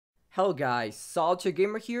Hello guys, Solitaire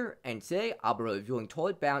Gamer here, and today I'll be reviewing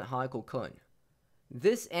Toilet Bound Hanako-kun.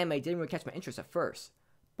 This anime didn't really catch my interest at first,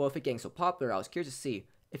 but with it getting so popular I was curious to see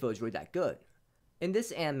if it was really that good. In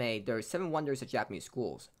this anime, there are 7 wonders of Japanese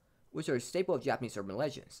schools, which are a staple of Japanese urban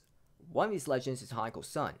legends. One of these legends is Hanako's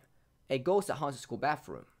son, a ghost that haunts the school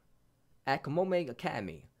bathroom. At Kamome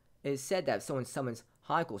Academy, it is said that if someone summons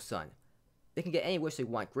Hanako's son, they can get any wish they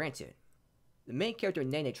want granted. The main character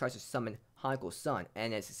Nene tries to summon Hanako's son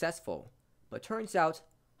and is successful, but turns out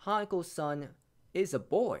Hanako's son is a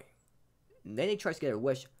boy. Nene tries to get her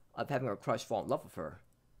wish of having her crush fall in love with her,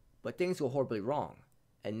 but things go horribly wrong,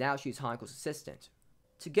 and now she's Hanako's assistant.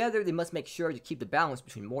 Together they must make sure to keep the balance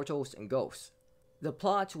between mortals and ghosts. The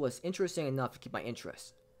plot was interesting enough to keep my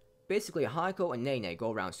interest. Basically, Hanako and Nene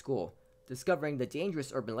go around school, discovering the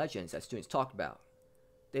dangerous urban legends that students talk about.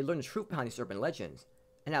 They learn the truth behind these urban legends,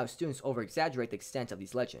 and how students over-exaggerate the extent of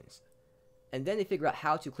these legends. And then they figure out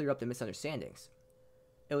how to clear up the misunderstandings.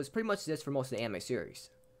 It was pretty much this for most of the anime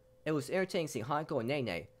series. It was entertaining seeing Hanako and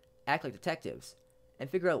Nene act like detectives, and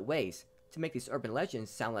figure out ways to make these urban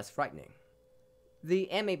legends sound less frightening.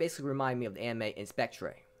 The anime basically reminded me of the anime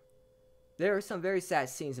Inspectre. There are some very sad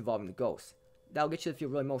scenes involving the ghosts that will get you to feel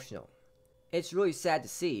really emotional. It's really sad to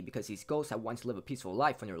see because these ghosts had once lived a peaceful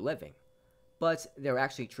life when they were living, but they were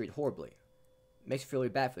actually treated horribly. Makes you feel really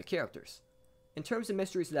bad for the characters. In terms of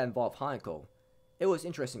mysteries that involve Hanako, it was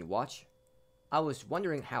interesting to watch. I was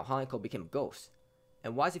wondering how Hanako became a ghost,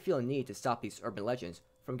 and why does he feel a need to stop these urban legends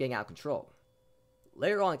from getting out of control.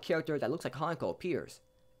 Later on, a character that looks like Hanako appears,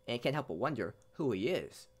 and you can't help but wonder who he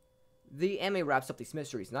is. The anime wraps up these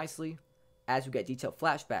mysteries nicely, as we get detailed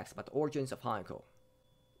flashbacks about the origins of Hanako.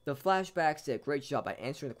 The flashbacks did a great job at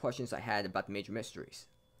answering the questions I had about the major mysteries.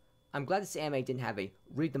 I'm glad this anime didn't have a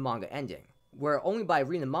read the manga ending, where only by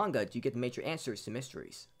reading the manga do you get the major answers to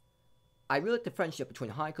mysteries. I really liked the friendship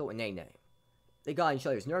between Hanako and Nene. They got on each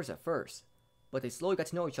other's nerves at first, but they slowly got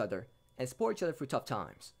to know each other and support each other through tough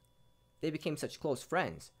times. They became such close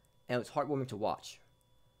friends, and it was heartwarming to watch.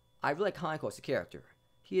 I really like Hanako as a character.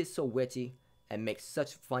 He is so witty and makes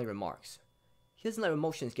such funny remarks. He doesn't let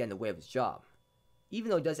emotions get in the way of his job. Even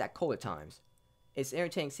though he does act cold at times, it's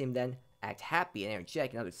entertaining to see him then act happy and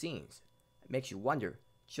energetic in other scenes. It makes you wonder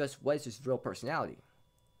just what is his real personality.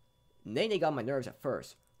 Nene got on my nerves at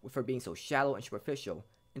first, with her being so shallow and superficial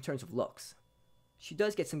in terms of looks. She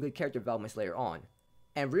does get some good character developments later on,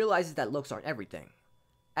 and realizes that looks aren't everything.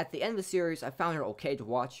 At the end of the series, I found her okay to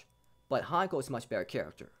watch, but Hanako is a much better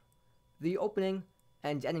character. The opening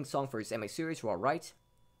and ending song for this anime series were alright.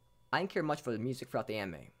 I didn't care much for the music throughout the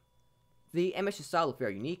anime. The animation style looked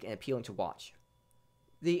very unique and appealing to watch.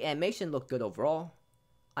 The animation looked good overall.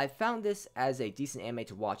 I found this as a decent anime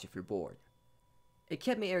to watch if you're bored. It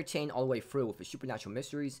kept me entertained all the way through with the supernatural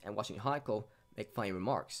mysteries and watching Hanako make funny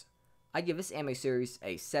remarks. I give this anime series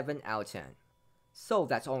a 7 out of 10. So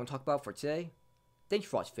that's all I'm going to talk about for today. Thanks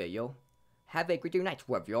for watching the video. Have a great day or night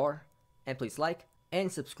wherever you are. And please like and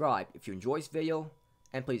subscribe if you enjoyed this video.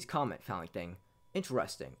 And please comment if you found anything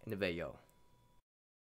interesting in the video.